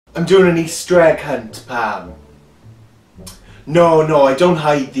I'm doing an Easter egg hunt, Pam. No, I don't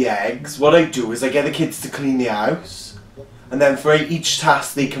hide the eggs. What I do is I get the kids to clean the house, and then for each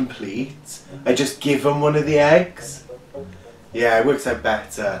task they complete, I just give them one of the eggs. Yeah, it works out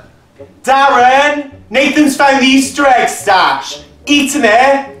better. Darren! Nathan's found the Easter egg stash. Eaten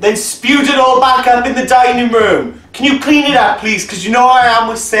it, then spewed it all back up in the dining room. Can you clean it up, please? Because you know I am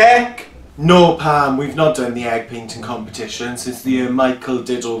with sick. No, Pam, we've not done the egg painting competition since the year Michael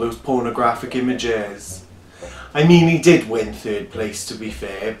did all those pornographic images. I mean, he did win 3rd place, to be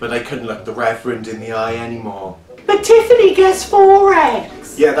fair, but I couldn't look the Reverend in the eye anymore. But Tiffany gets 4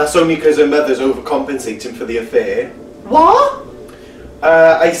 eggs. Yeah, that's only because her mother's overcompensating for the affair. What?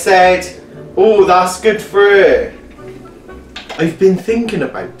 I said, oh, that's good for her. I've been thinking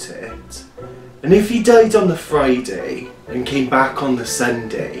about it, and if he died on the Friday and came back on the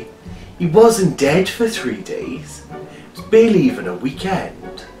Sunday, he wasn't dead for 3 days. It was barely even a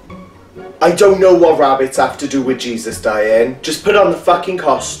weekend. I don't know what rabbits have to do with Jesus dying. Just put on the fucking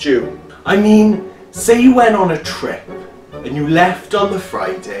costume. I mean, say you went on a trip and you left on the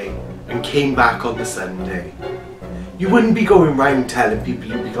Friday and came back on the Sunday. You wouldn't be going round telling people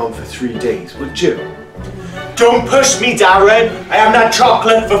you'd be gone for 3 days, would you? Don't push me, Darren! I haven't had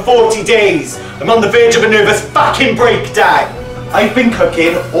chocolate for 40 days! I'm on the verge of a nervous fucking breakdown! I've been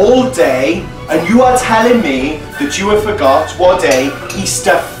cooking all day, and you are telling me that you have forgot what day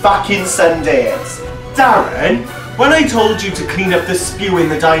Easter fucking Sunday is. Darren, when I told you to clean up the spew in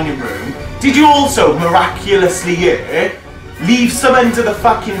the dining room, did you also miraculously leave some under the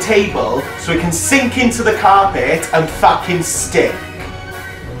fucking table so it can sink into the carpet and fucking stick?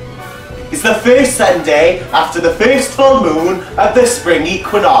 It's the first Sunday after the first full moon of the spring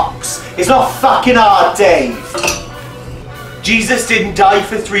equinox. It's not fucking hard, Dave. Jesus didn't die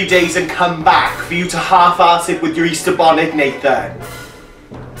for 3 days and come back for you to half-arse it with your Easter bonnet, Nathan.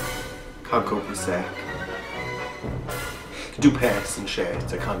 Can't cope with sick. Do piss and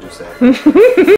shit, I can't do sick.